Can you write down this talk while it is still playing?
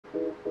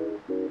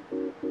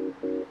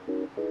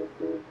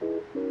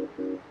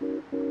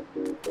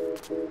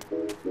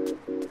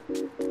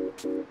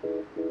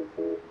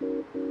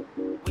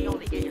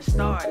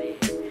started.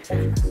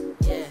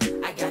 Yeah,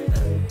 I got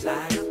the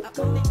light.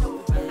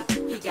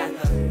 He got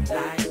the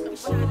light.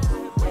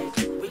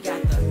 We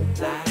got the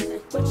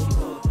light. What you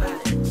know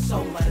about it?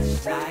 So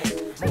much light.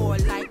 More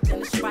light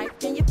than a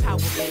spike in your power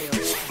bill.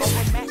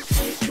 Overmatched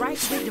with a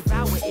strike, we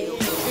devour ill.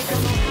 They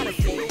don't know how to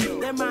feel.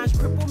 Their minds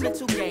crippled,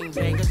 mental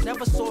gangbangers.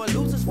 Never saw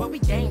losers, but we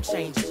game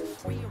changers.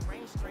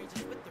 Rearrange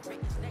strangers with the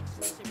Raiders next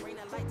mission. Bring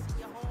the light to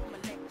your home,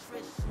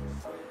 electrician.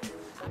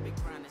 I've been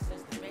grinding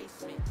since the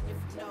basement. If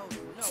you know,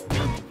 you know.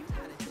 You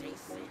not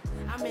adjacent.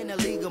 I'm in a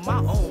league of my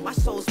own. My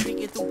soul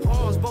speaking through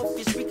poems. Both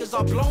your speakers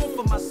are blown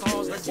for my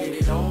songs. Let's get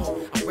it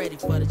on. I'm ready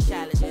for the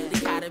challenge. The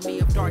dichotomy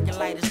of dark and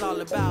light is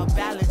all about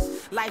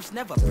balance. Life's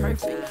never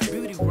perfect.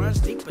 Beauty runs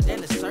deeper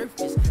than the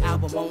surface.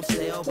 Album on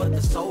sale, but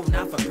the soul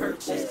not for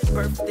purchase.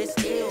 Birth this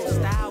ill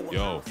style.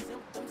 Yo.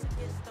 Symptoms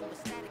against them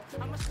aesthetic.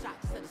 I'm a shock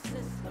to the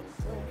system.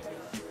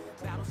 Warrior.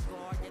 Battle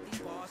scar, get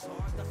these bars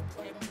hard. Thus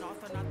became an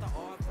author, not the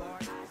art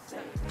part. I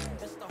say,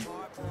 it's the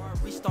hard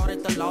part. We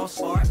started the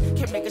lost art.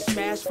 Can make a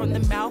smash from the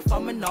mouth.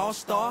 I'm an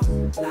all-star.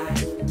 Like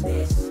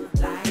this,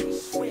 like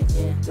switch.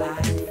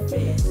 Like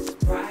this,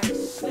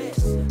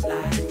 priceless.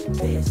 Like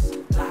this,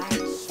 like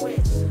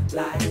switch.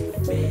 Like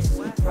this,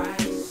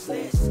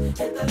 priceless.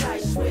 Hit the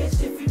light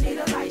switch if you need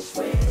a light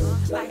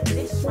switch. Like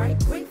this, right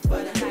quick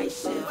for the night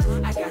shift.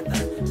 I got the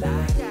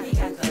light, he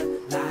got the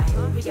light,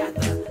 we got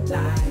the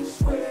light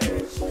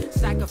switch.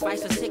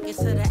 Sacrifice a ticket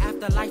to the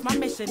afterlife. My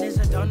mission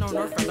isn't done on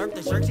earth. Alert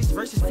the Xerxes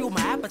versus fuel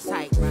my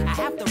appetite. I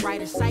have the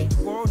right insight.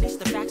 World needs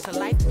the facts of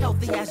life.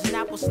 Healthy as an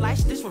apple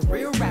slice. This what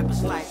real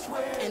rappers like.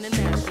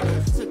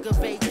 International. Took a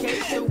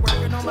vacation,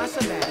 working on my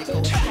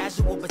sabbatical.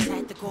 Casual but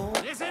tactical.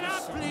 Listen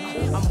up,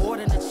 please. I'm more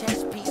than a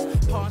chess piece.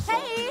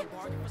 Hey!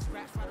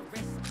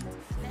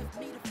 Left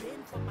me to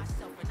bend for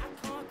myself, and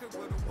I conquered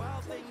where the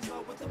wild things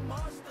are with the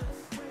monsters.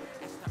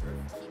 As the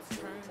earth keeps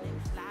turning,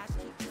 lies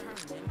keep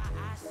turning, my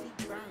eyes see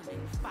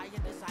burning.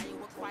 Fire, desire,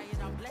 with quiet,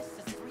 I'm blessed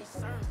as 3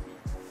 sermons.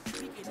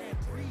 Speaking that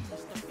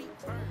breeze, the feet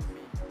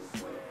burning.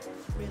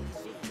 Billy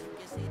Jean, you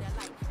can see the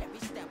light every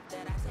step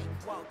that I take.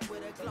 Walk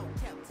with a glow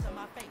kept to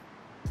my face.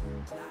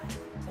 Like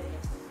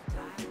this,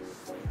 like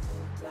switch,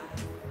 like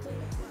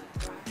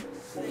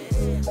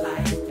this,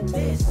 like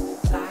this,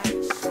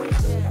 like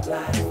switch,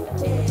 like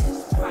this,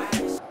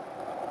 price.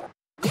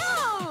 Yo!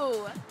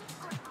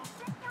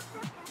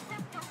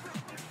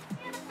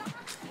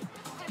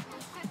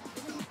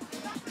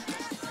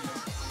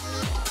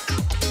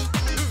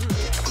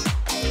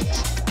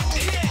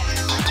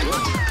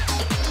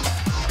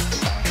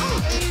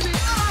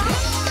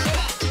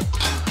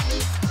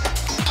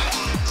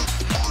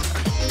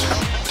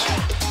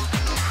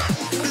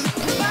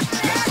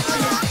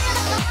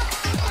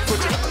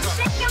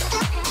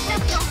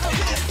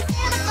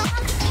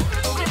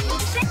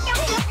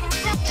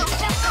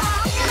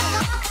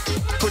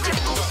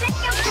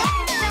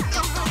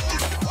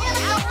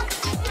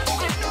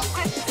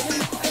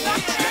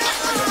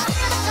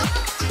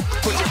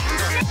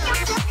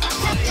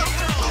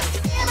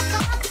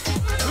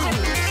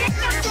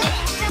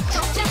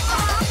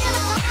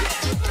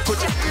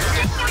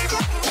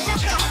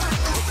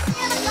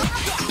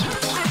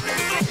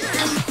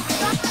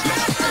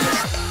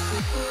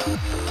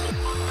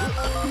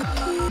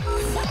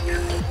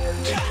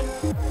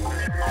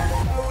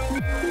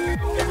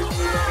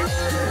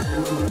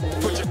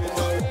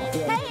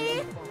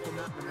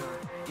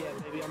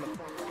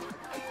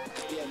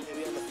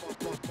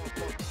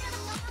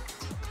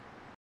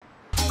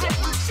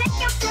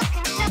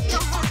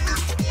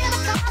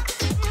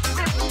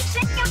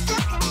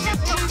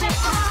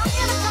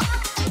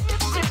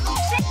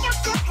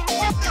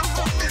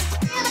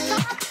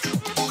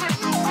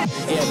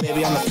 Yeah,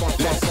 baby, I'm the funk.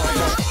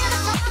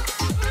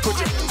 Put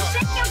your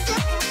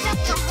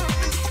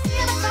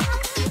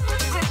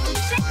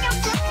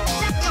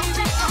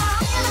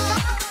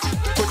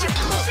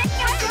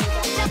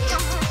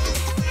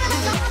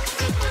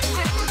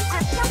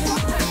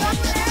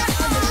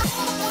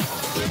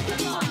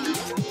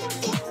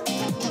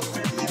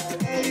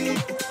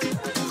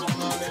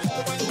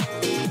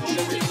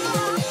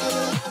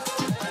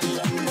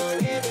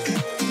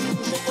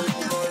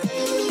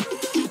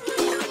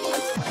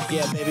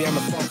Yeah, baby, I'm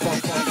the funk.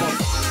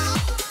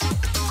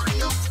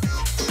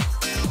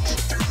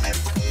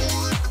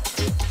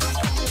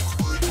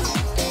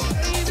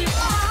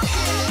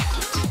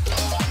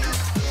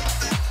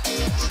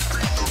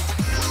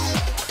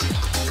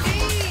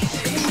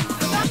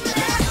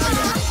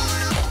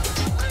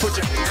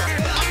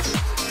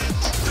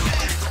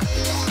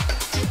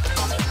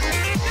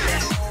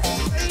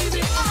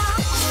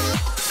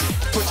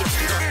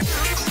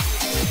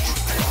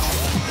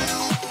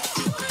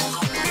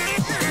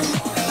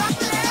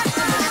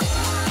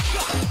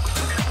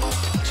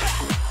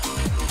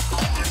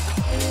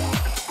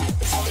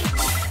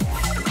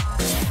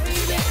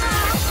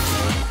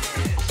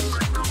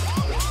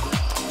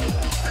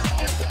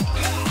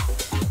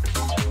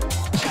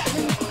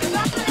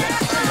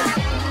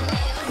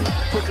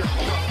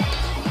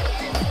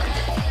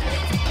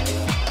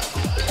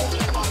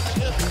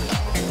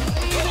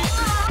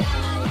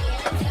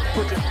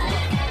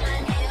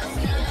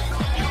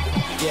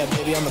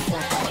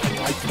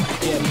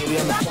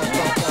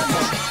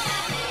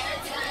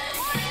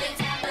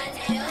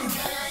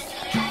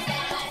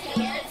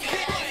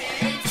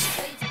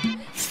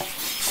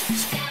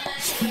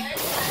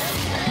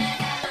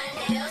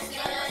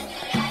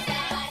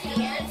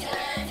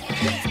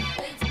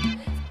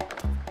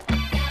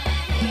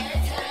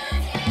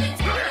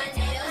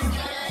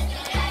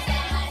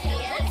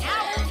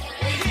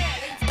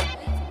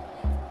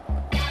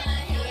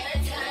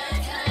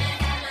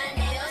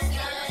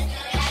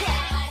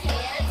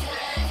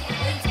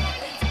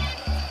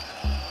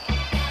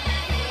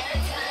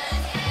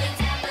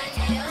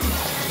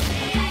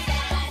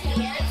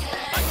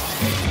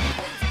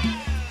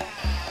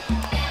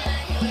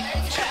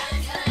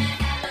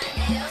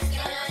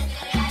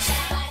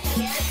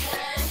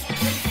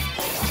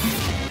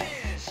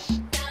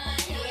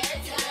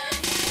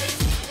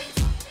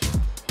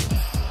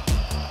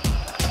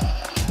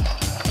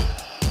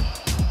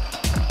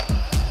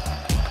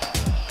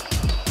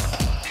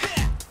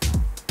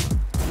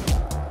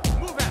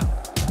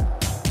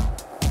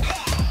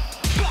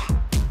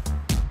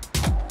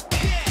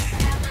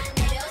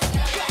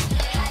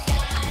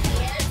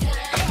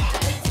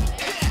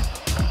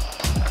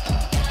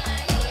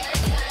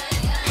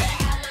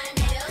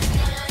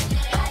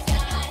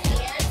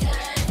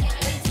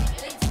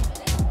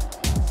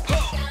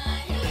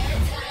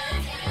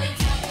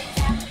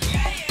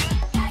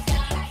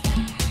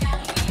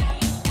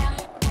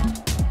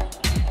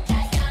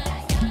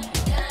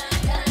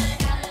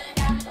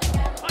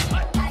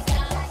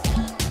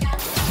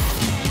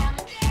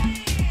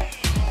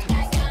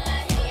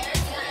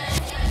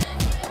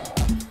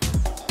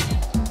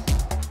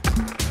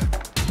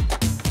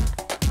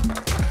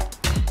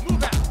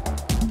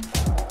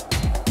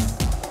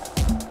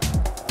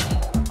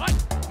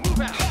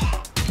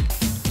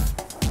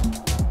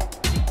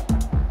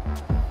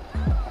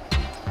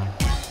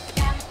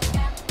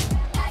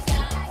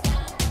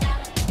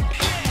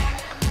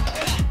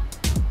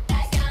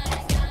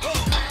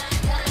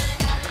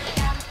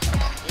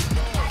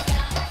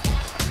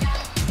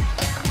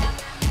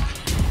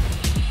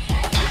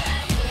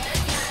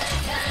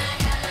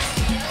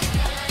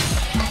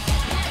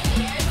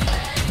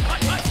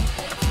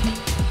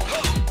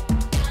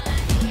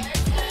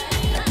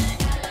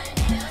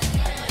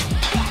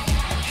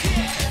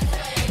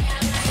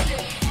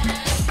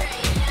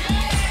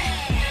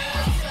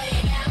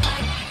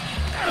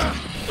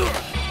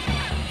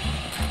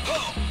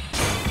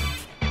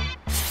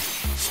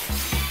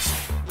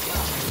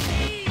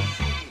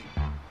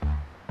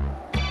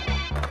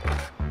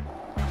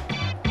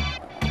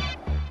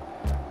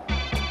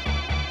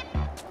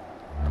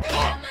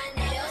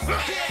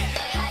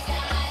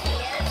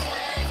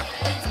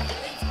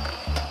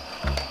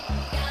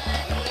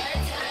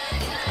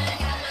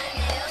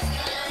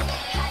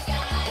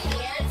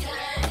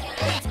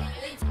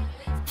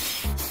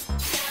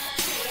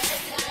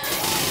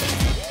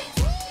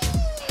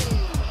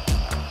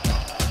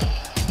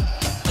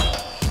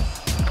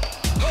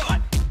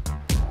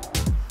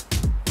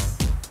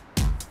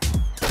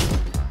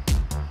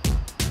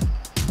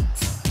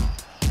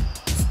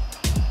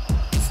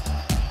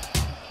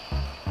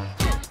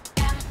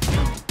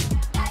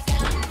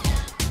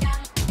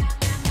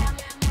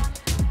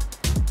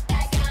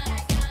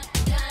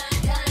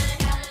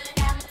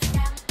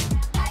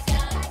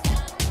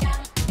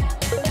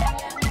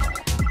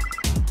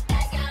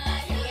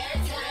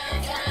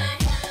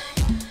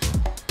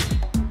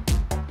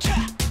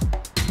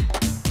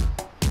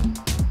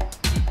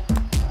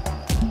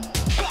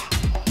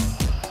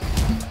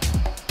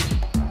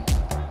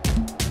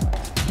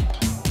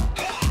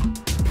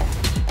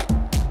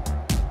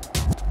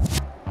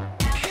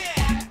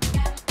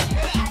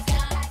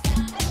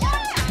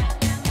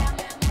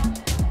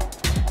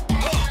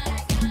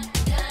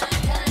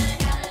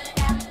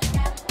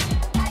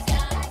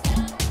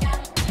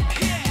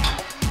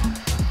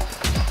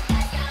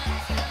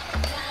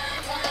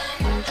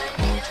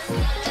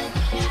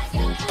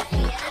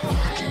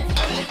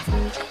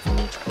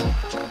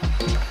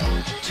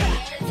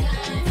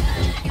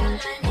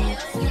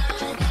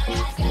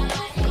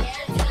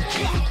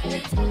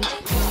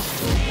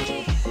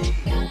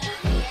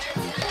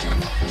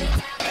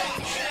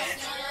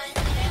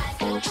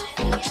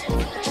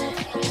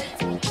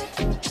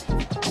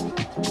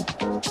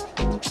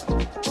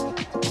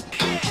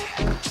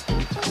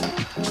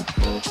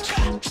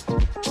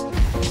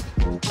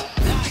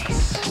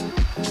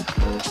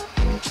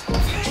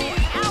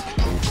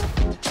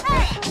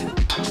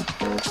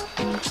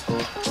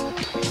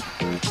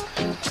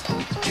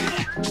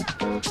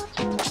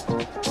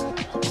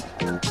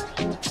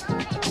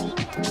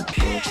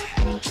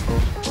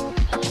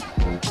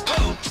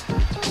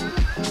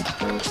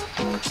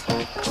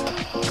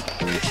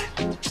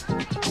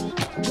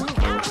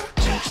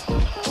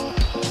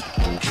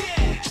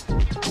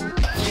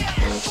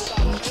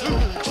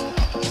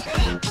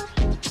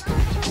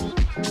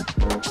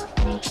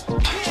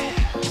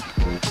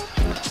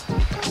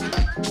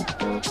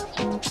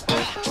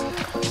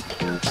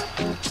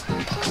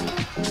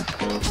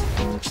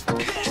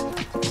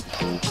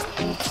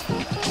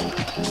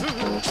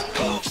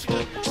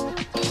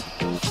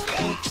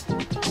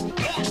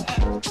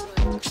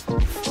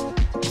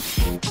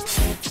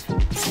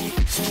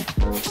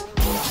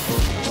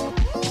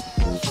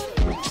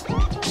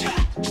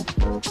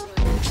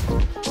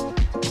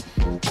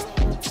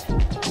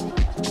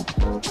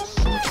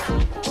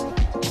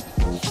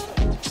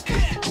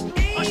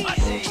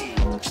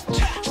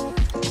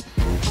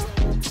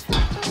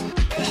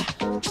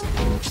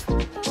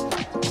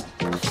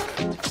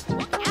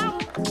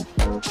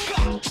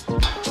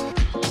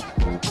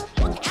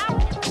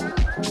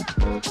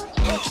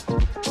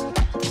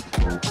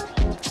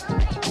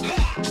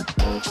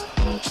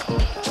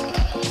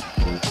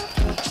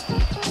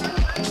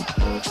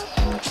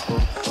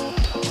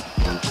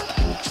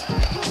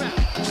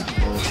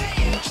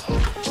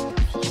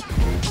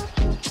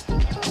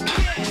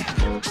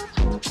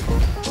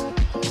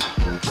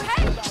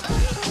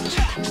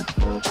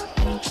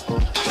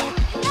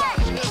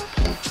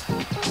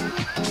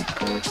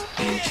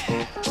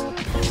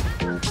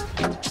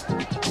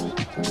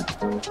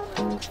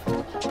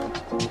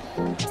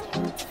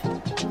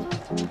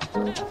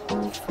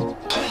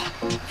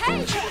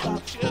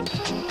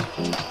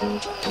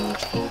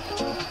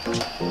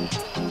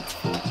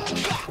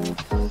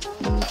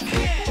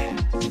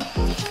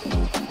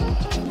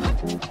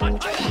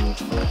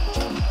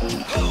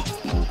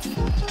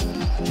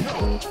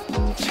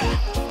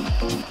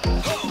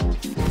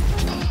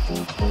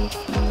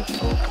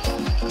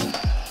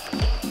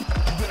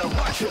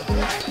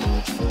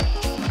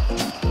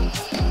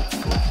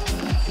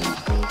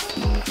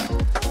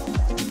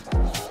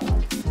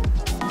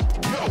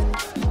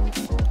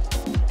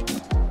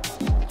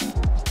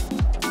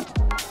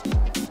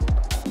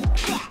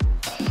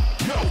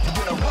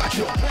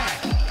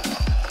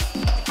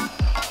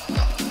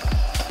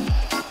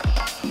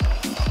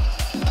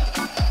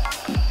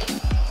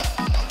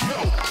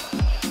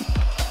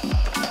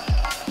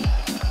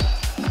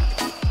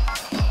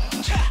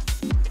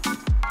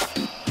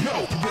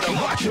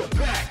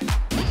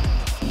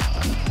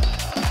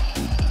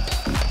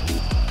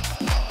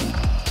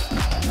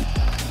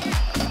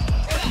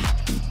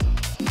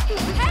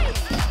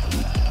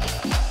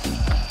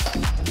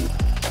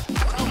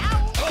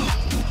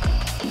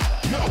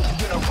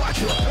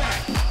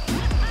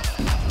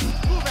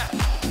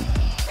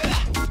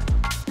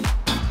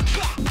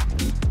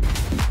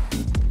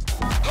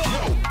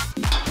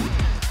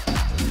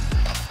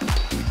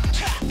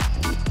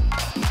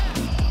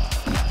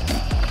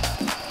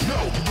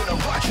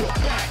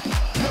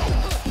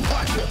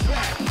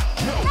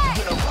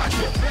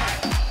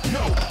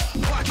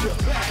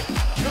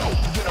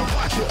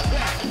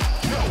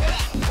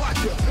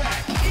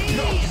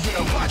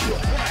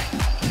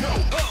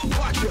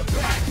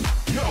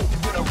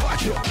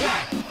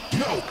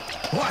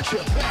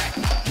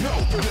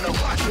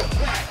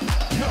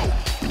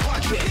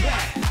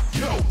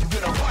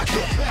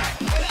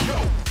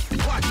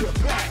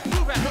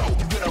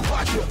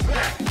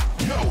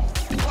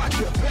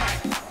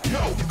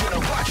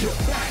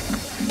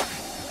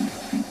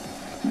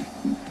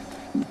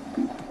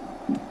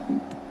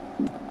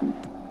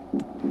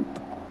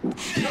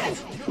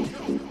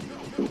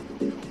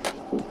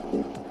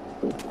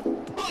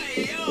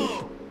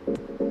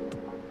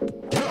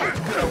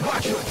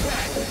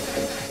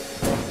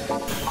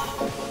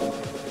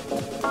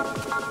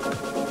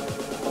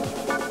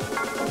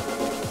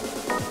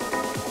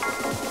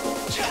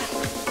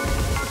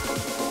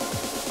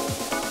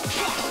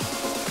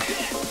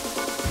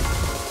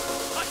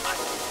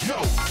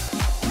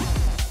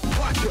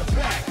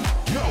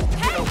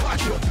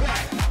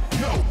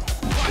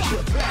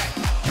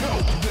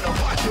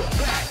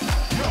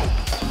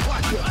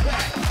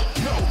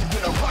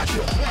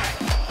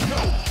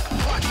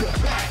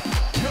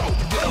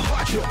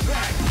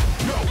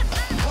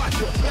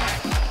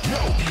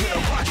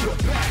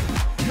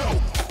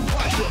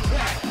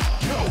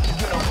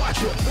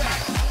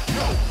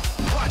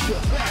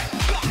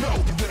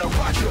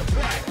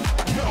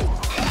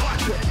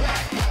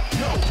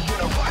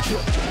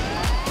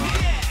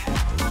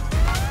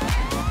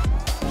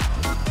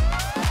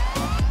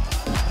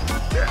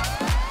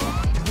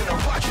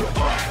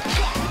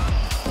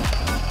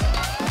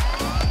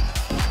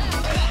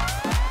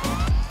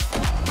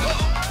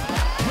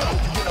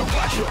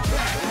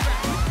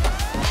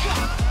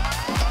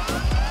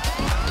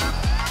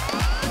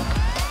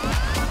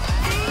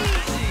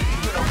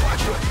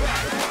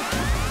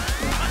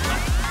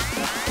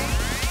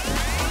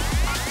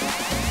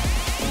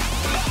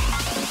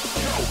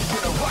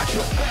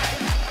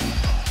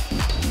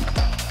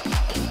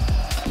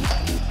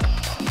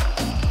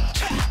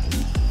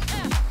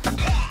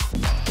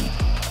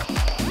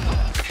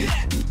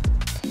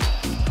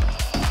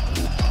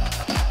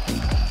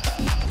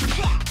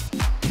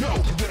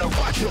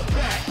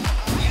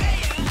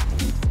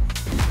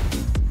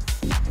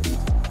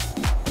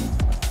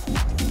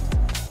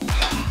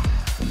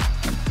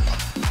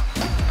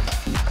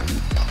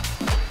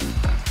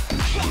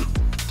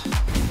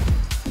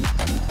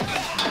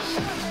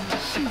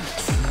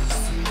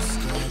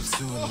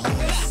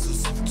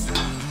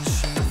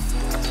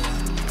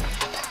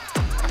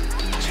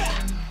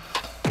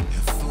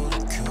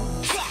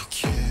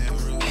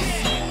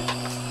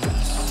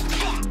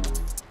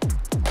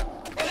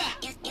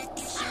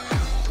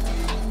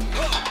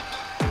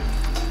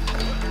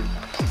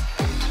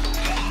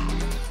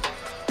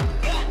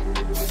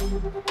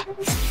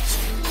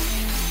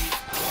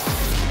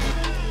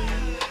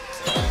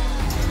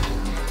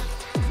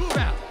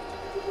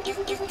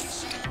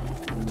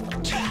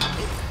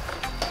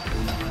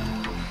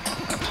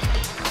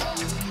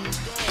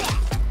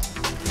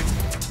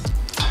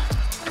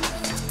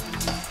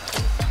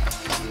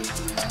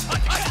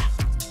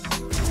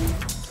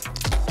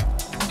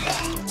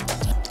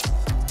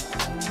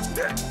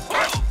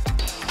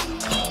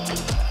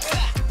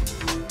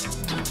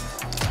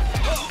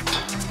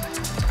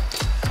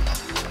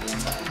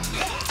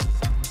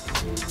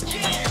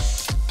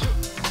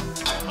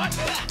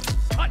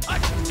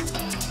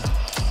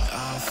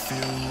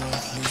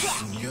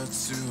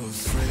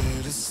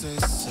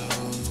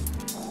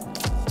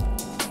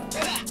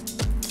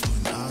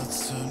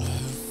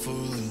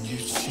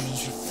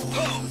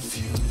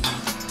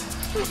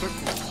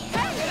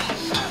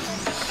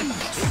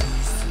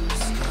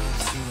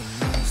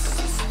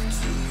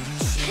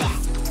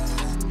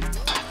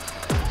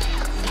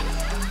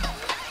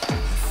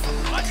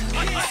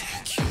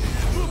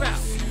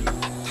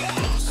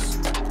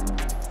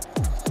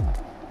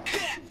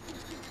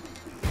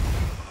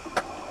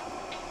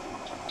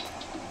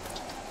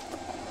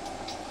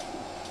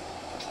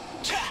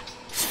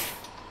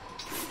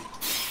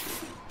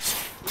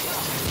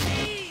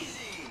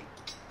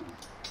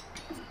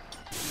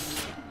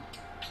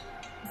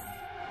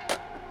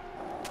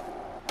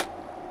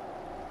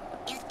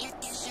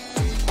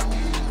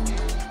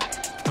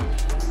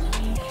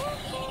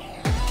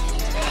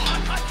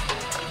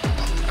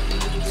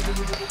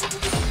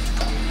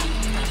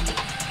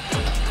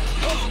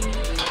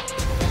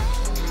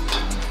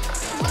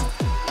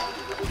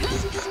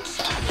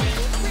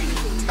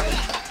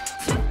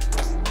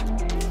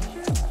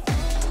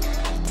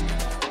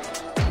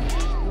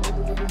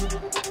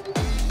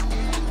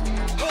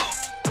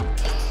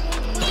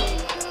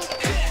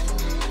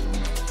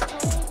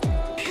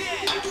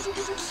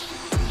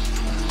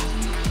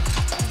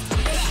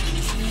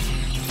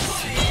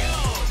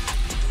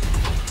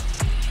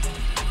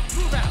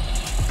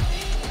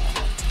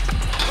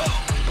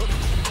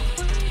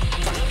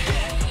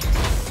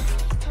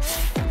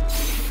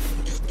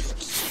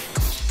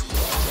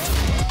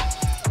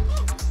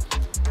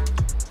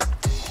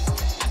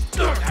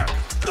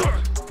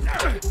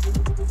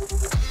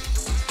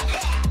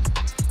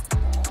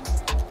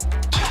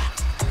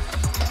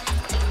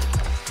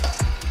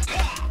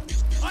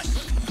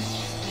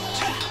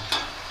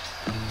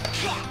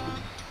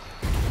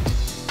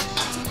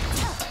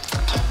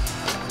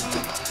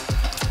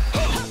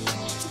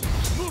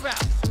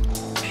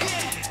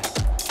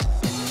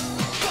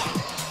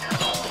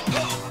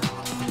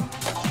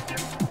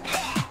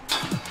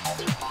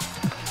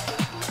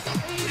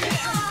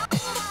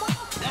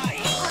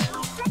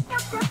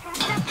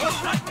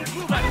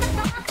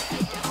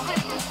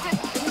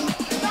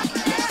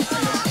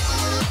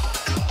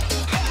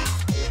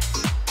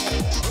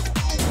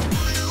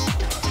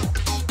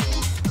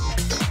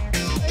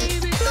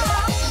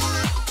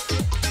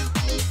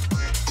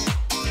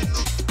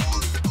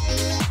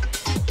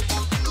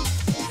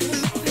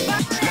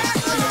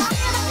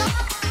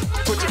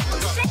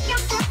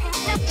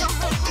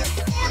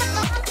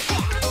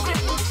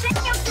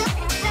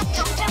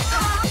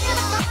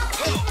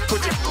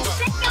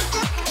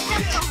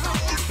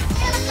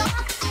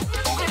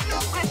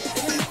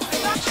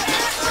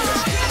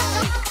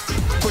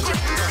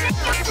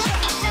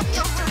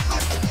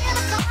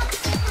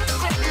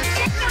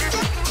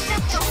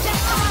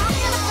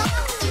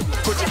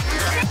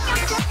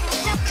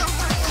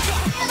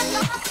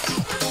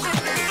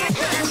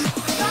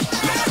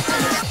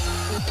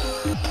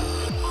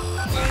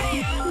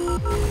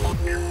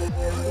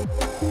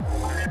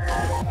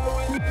 Yeah,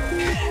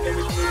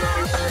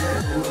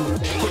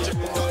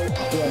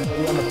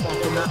 baby, I'm the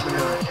funk.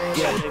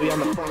 Yeah, baby, I'm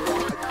the funk.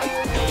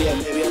 Yeah,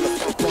 baby, I'm the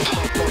funk.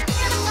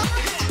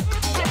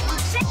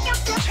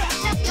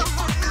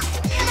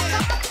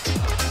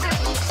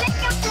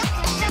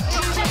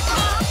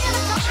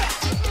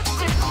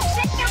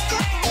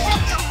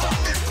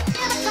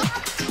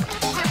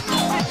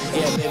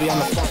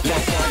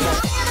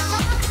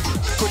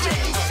 Put your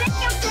hands up.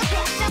 Put your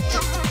hands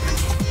up.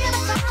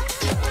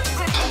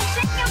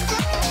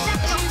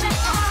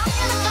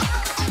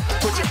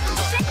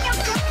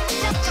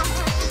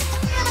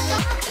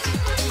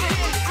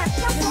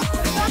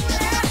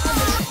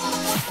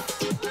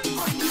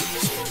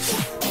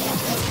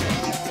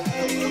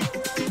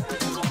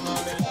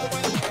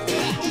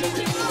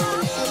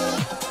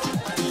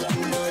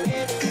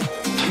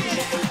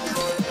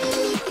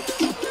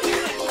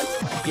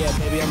 Yeah,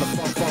 baby, I'm the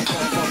funk. Put your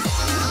hands up.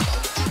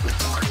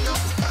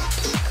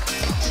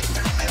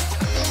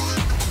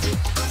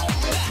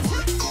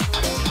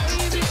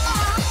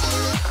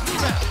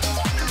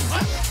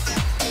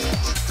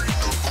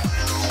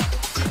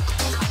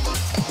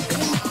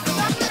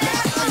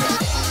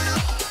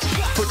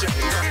 Put your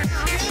hands up.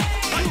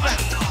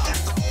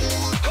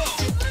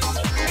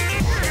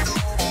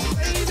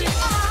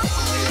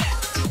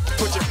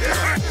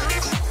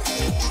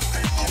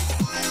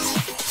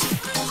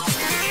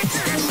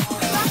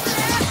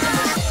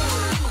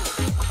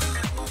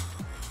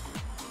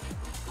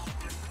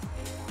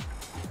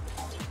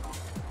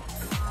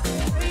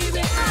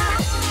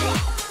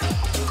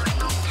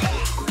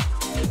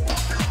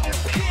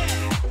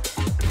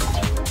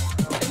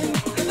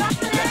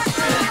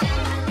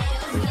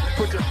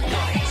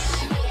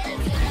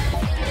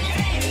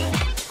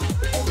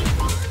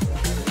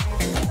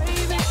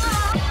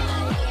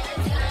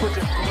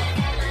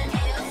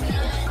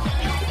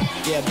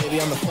 Yeah,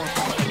 baby, I'm the funk.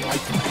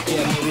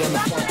 Yeah, baby, I'm the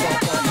funk.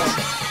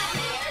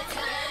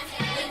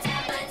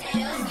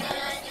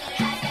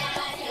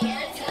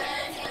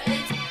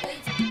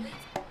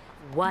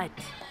 What?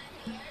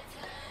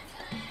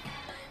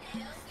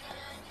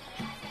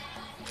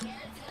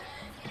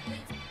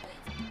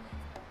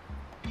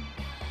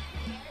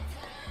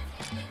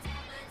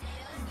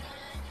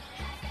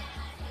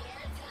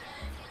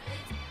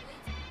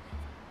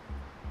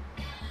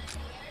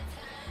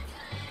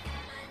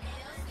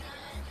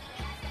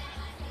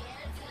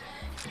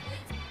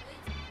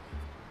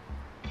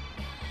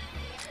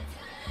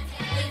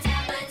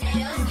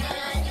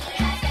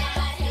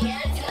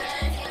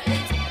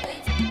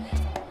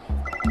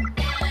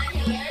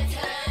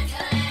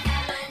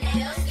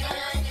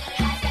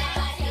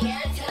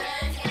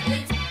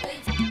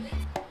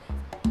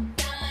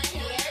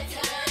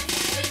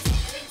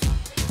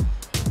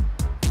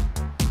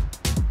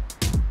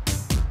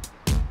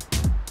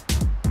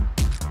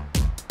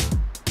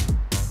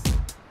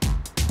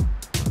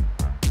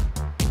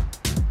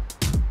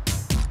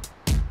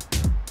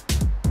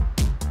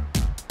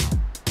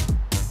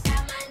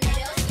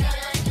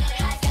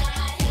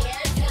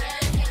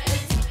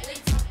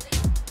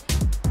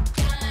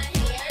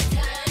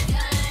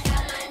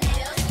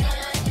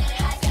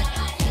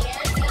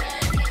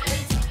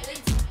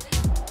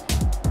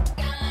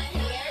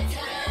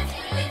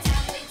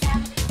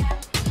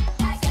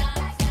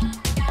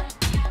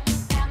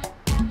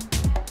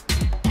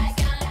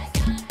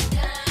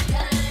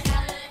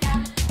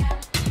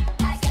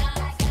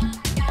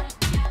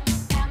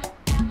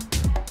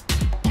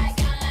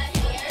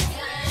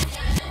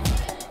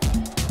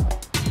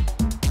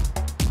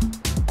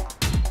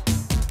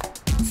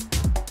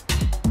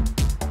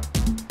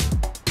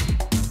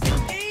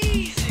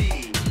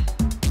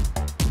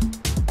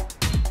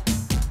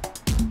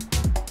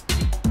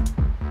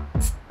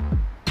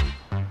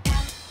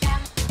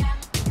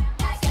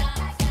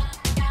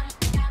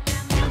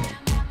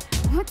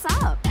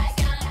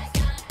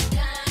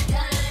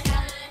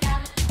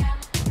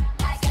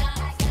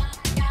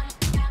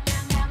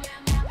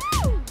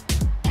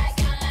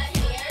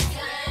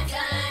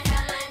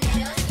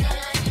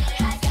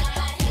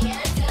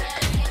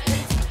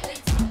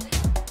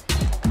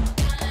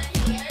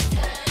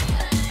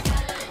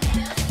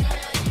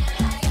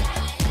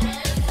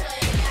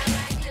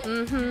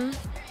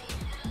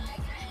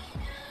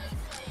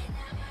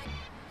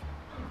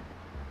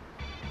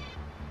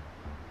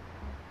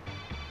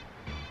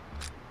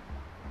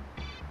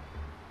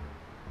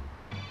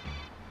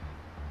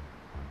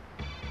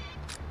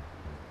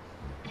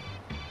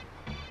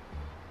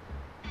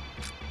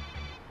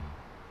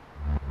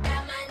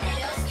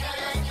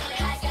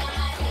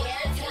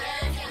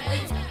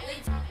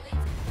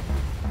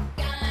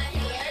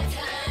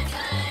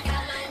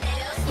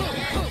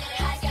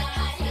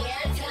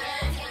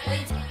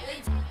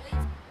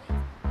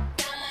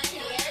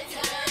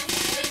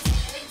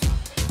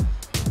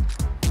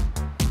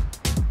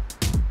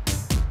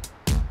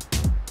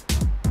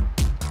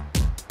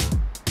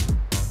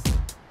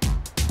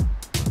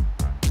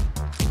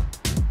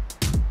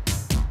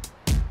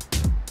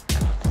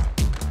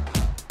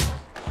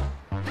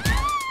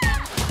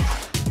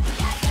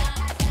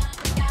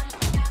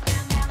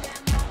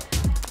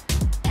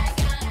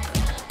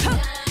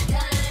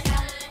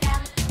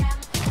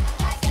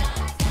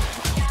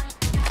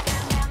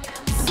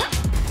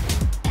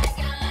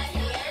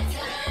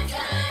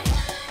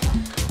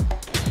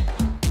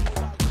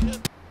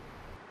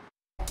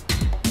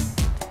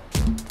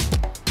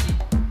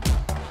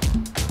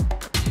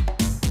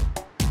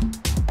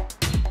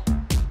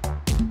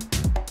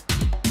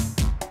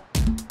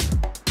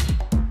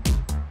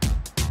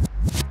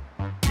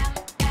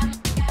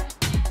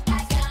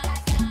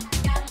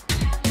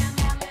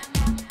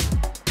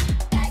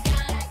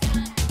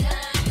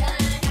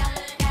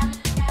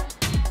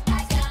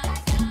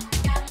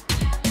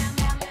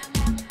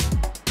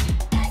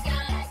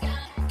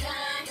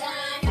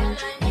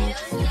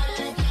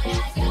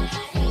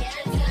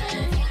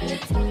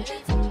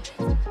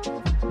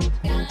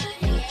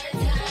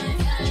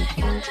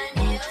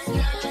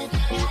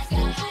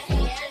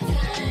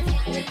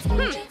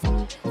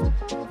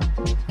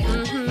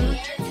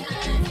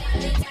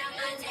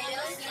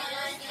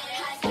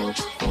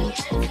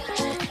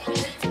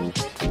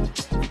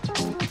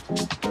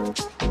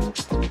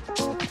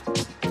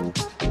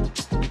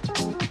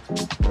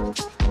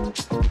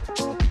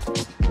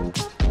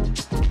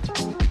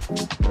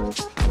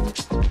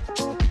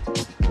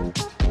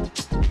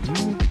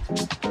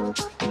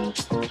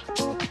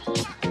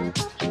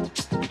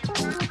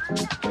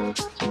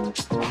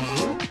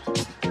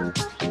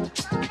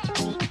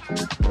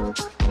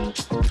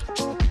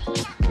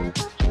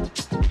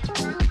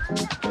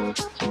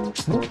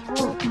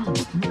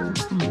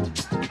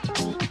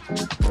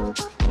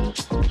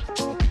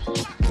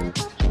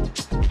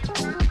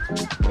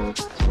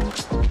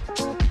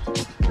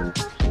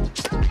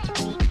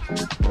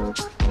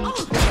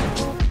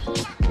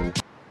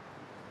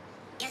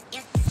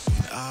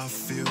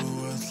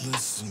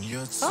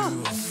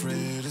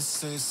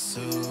 place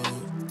out.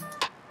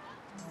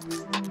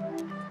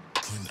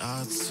 When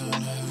I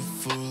turn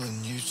hurtful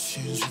and you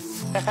change your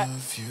point of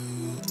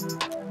view.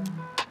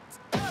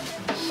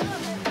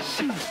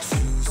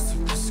 Choose to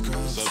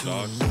prescribe to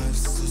a life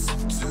so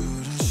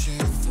subdued and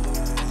shameful.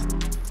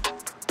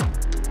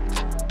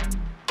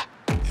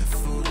 And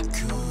for the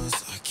cause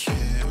I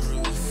can't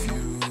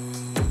refuse.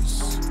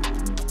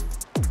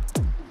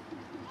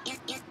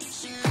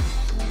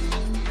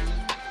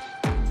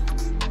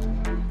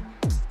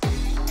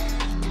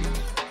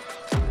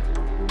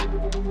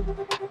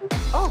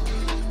 Oh.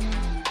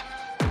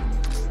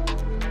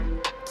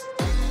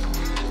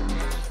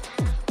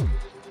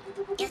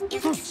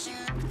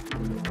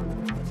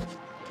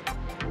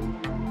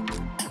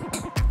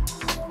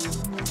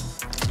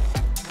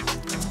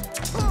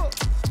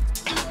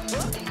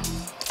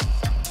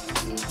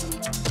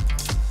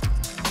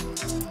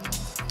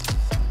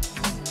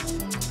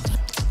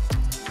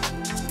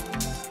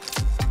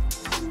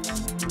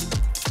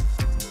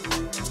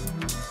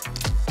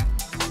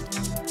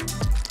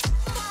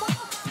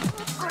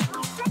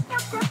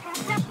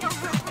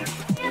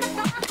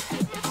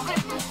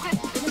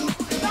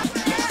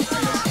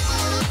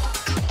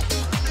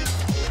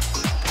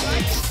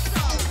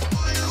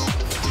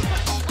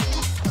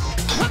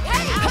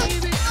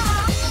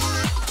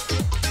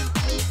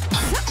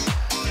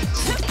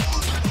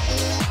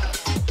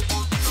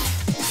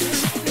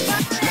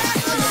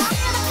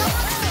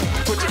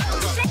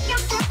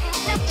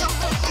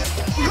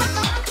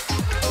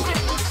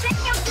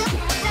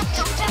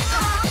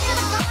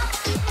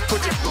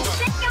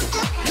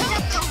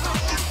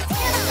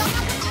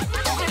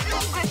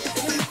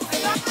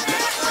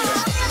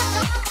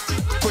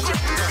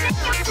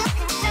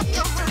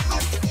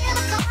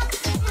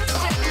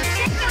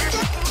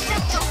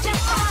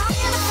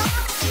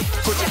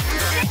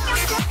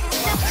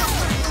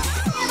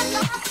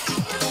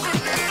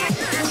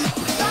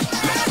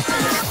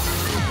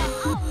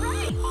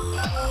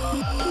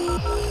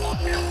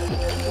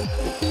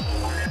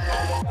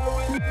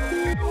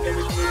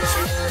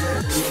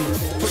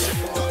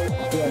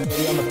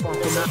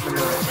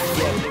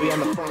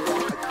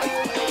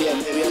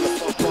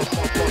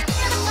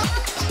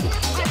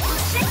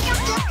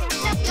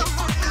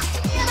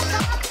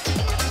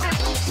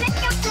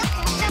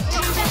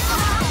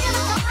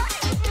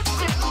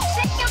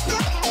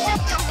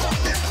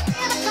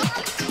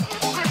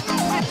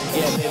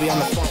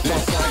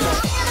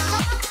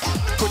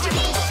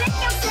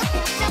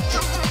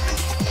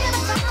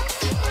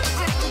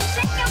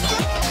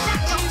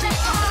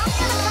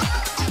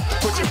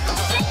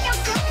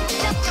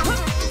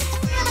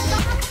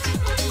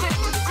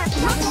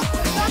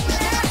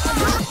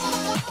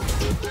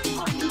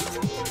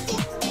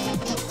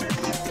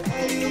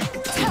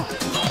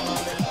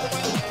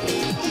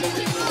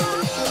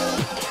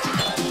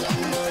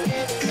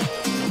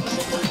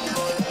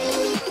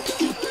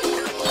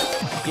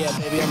 Yeah,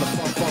 baby, I'm the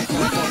funk, funk,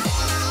 funk, funk.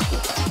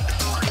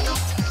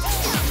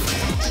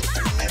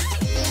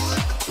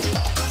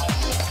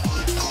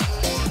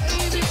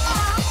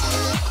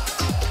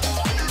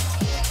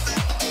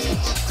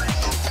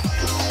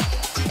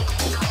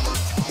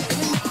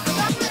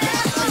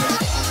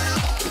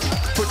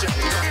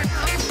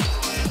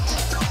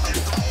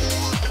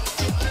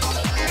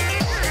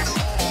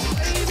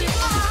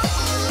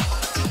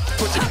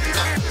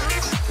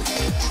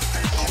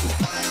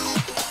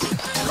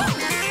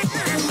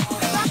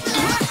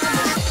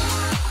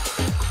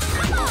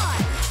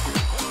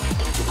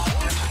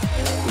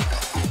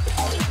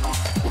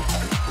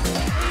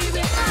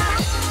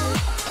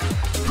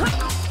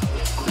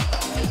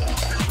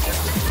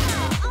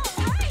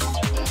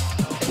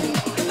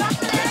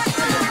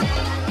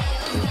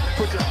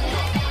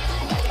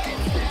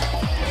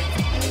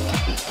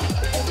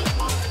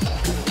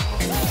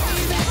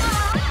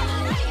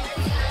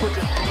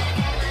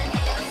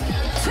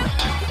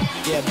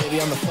 Yeah,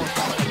 baby, I'm the funk.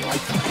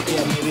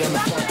 Yeah, baby, I'm the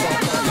funk, funk,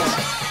 funk, funk.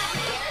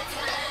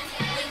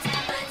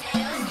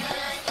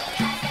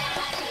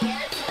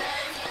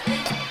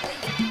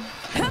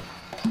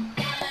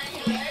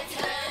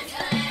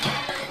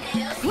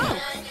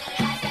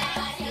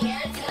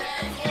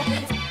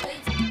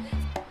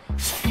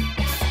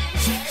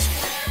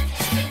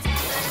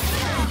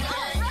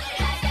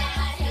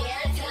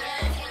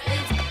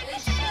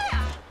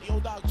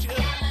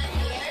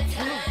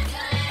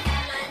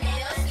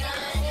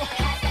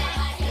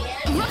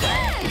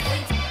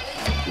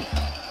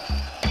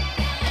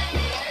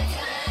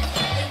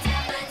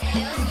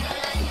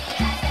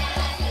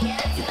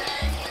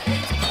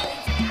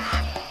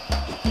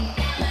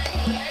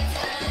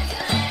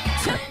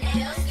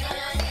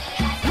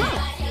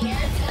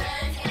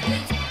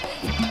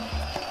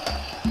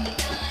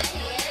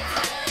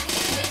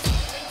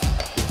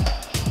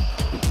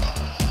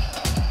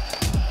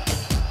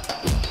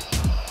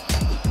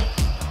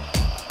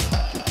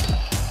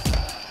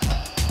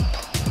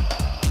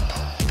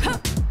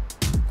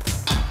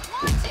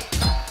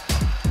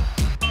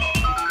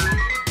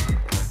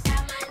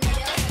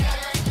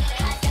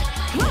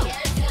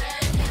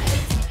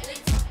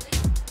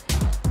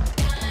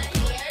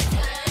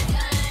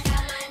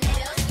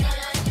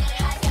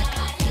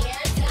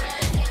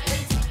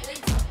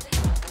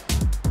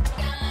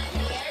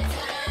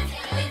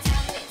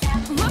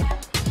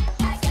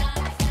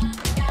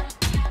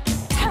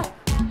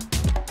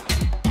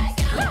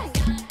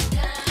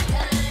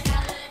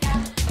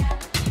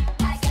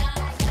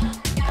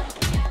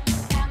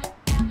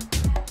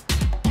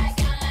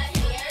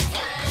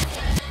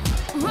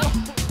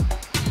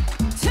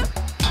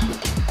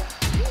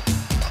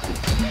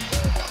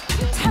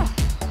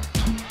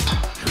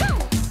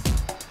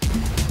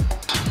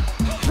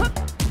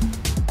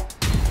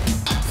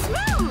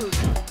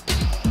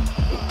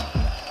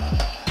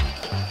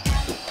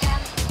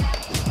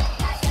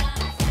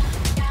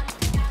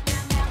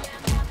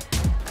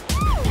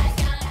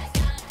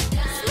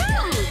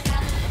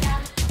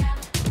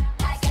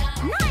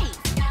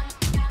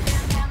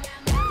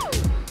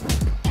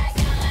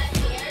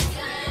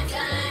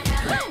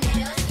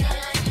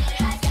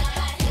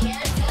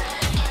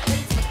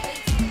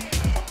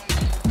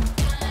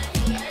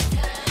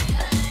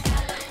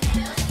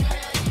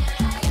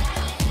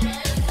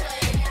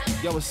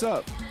 Yo, what's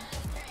up?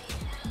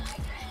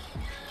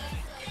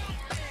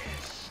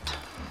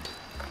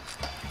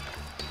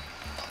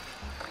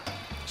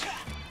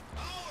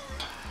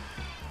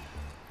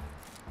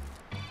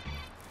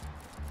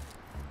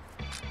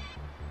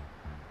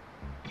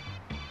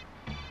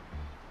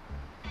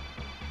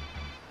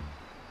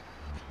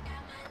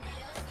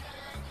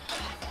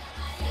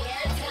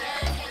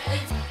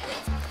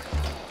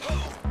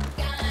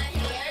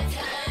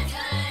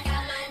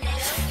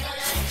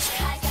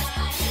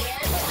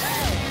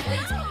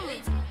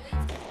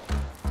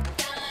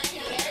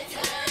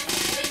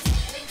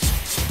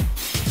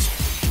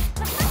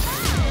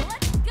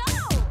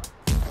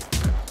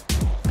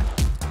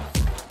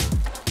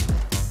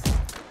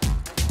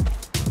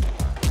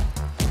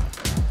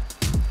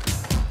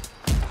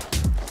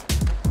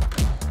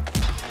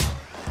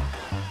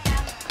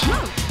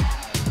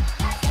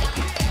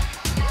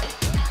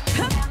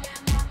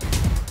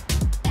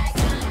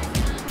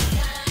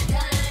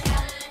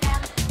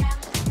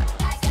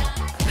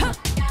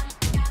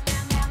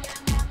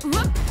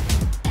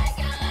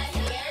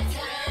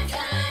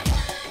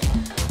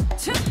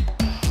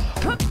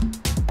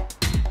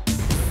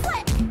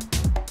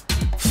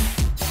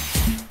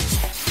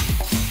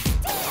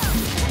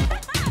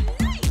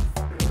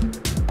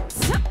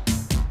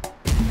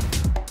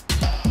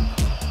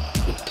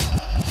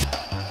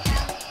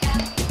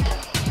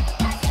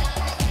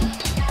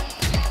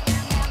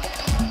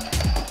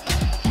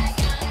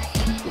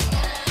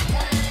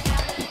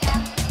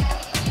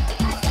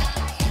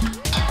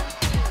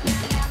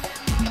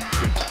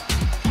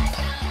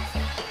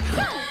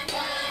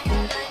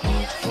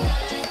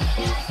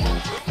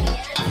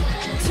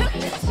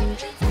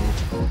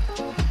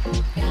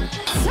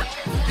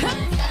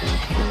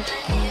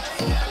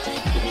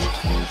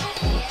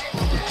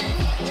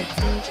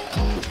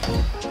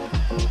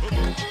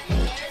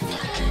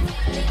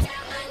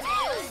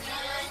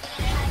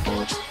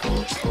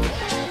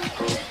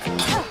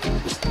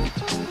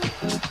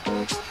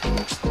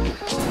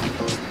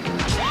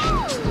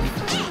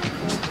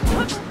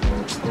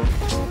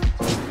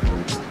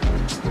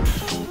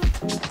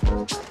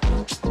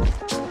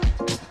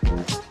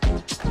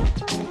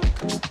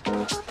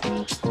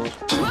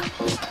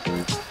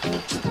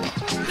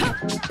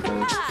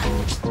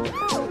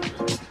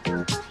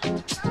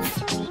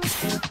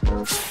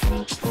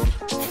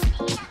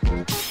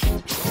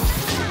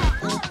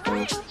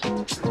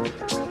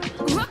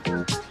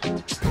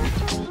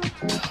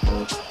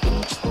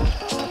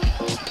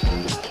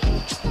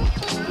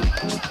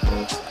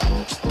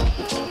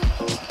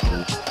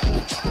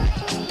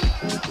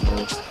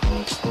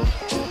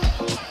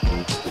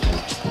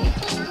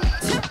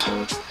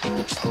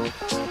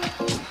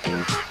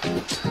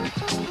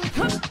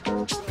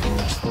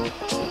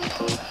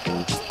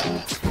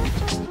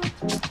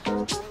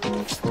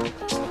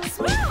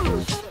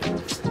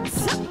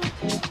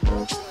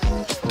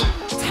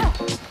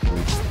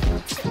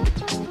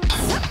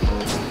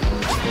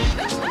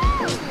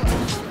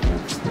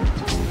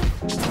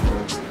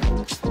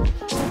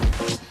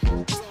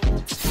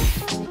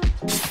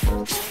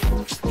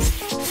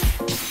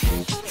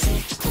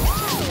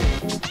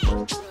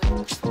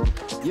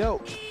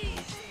 Yo.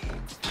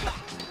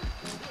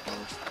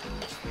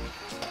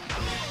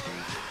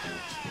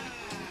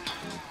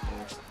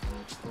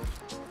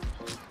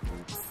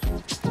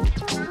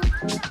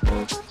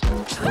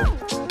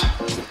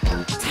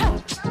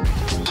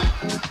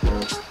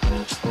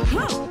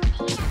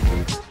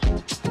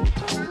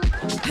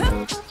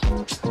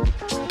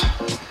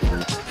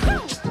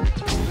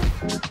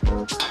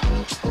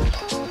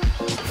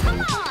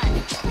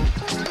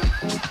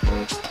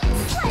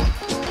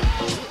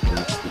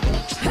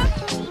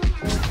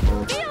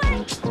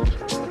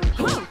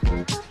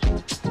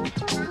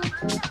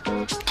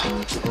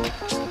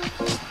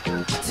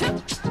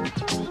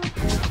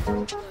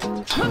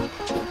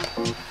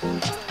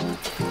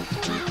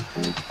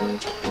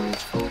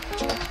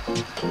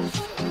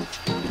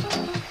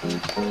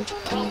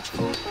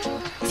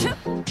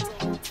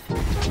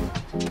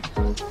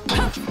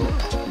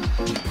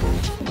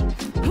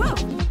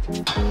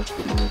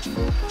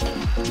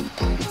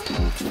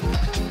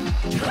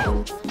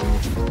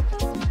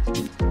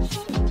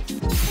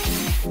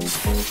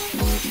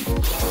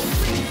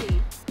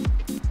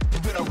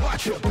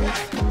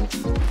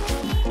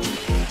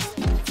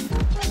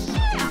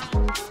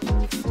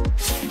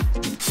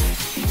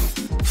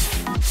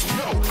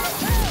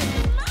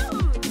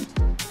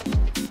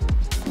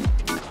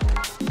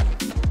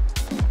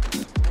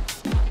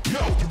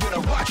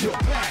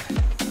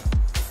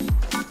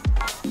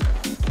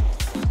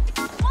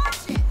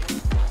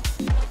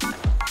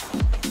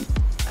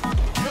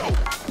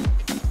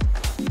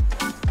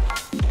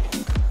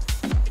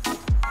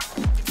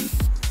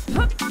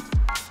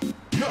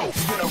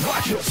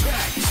 Watch your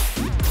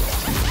back.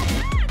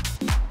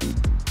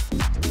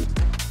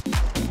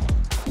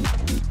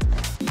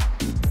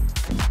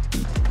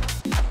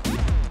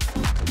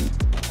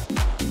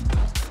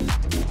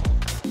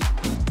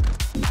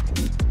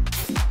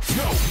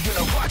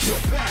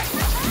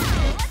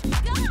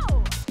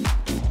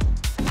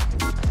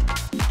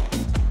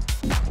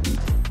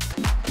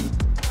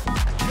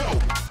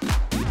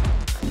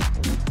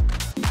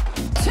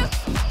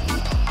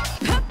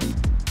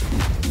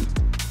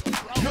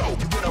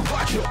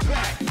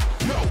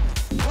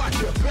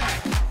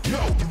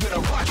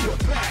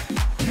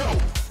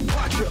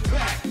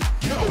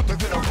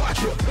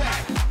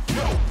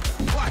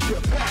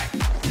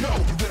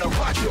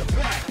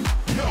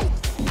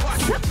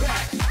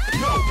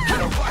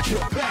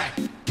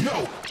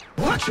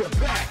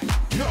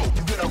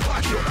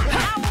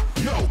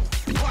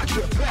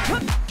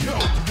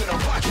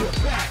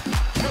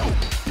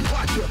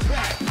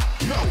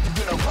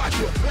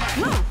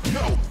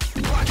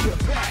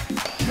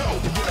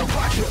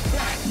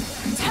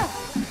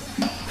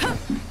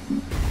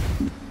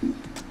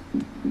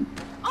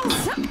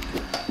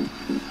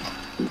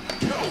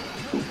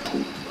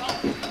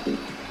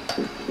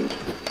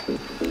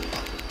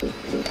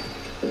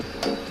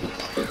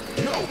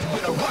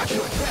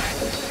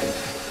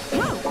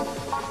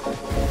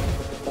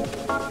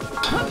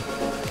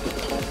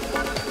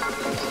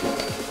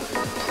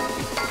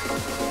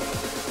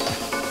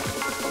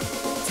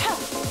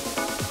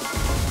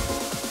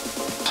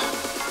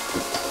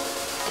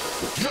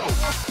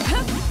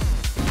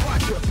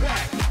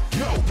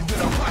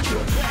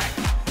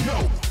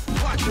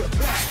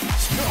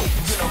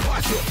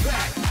 your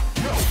back.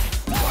 No,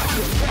 watch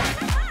your back.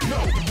 No,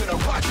 you better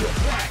watch your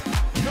back.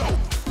 No,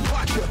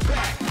 watch your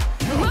back.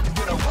 No, you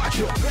better watch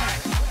your back.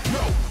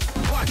 No,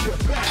 watch your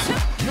back.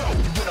 No,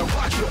 you better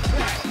watch your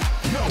back.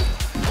 No,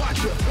 watch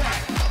your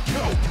back.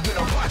 No, you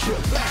better watch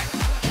your back.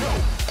 No,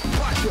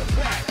 watch your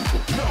back.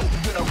 No, you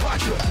better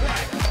watch your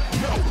back.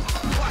 No,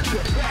 watch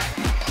your back.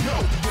 No,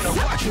 you better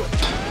watch your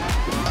back.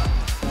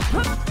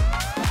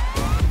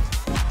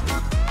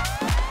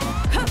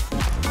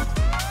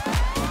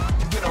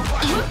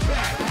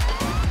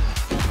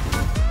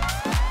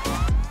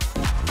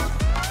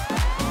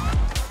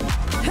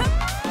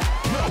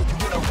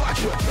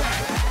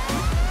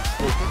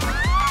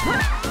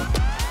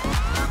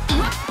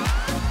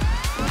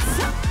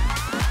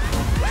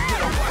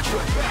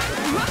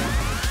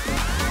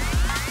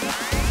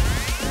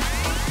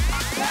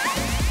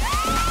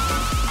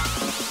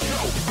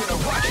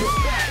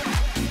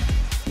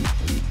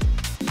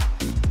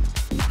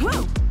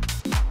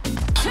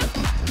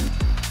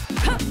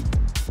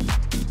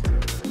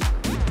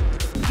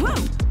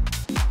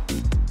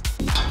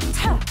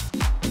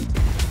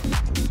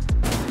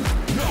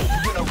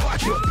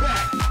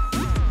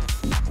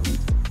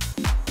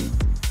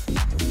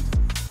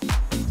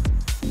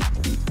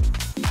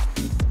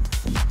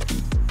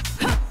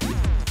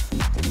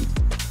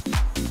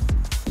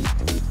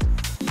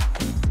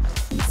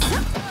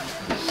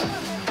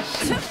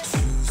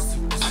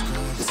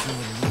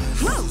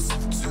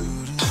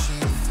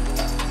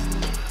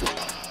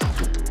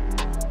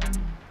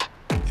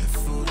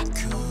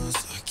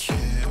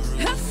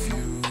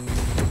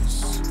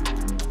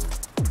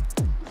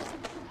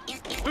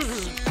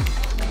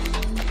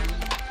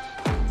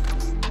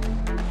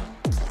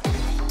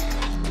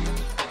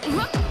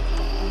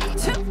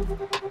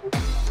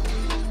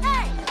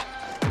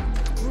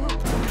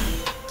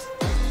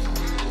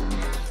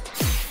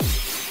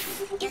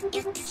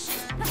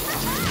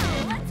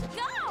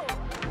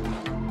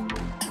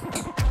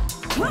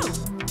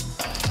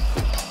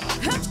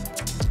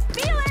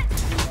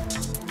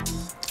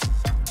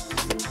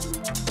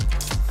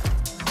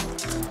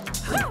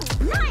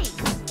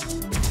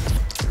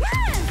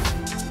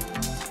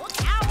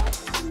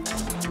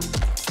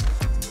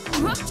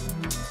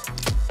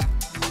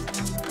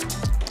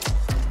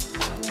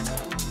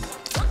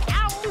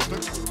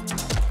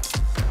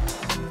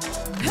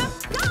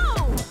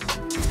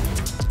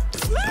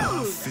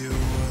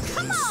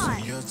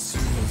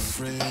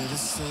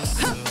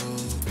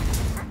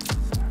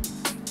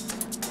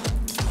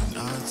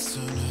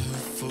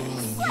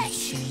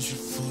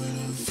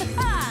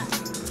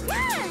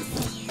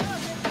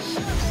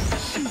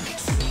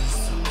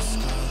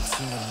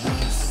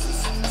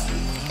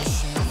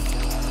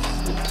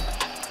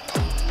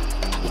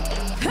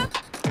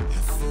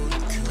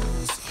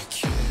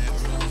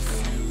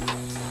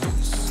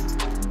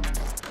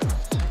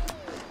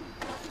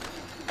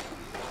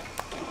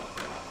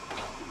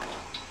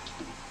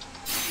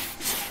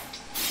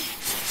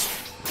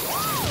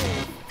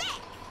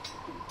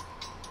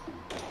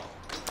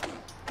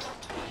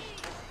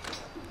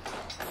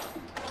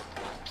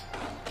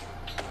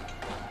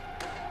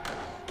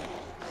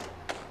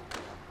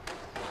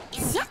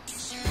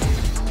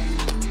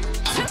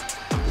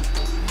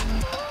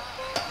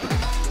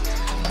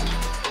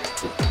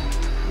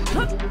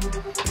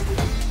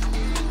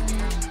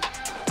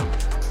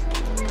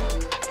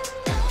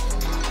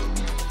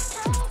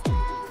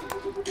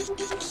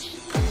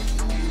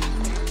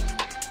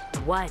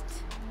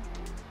 What?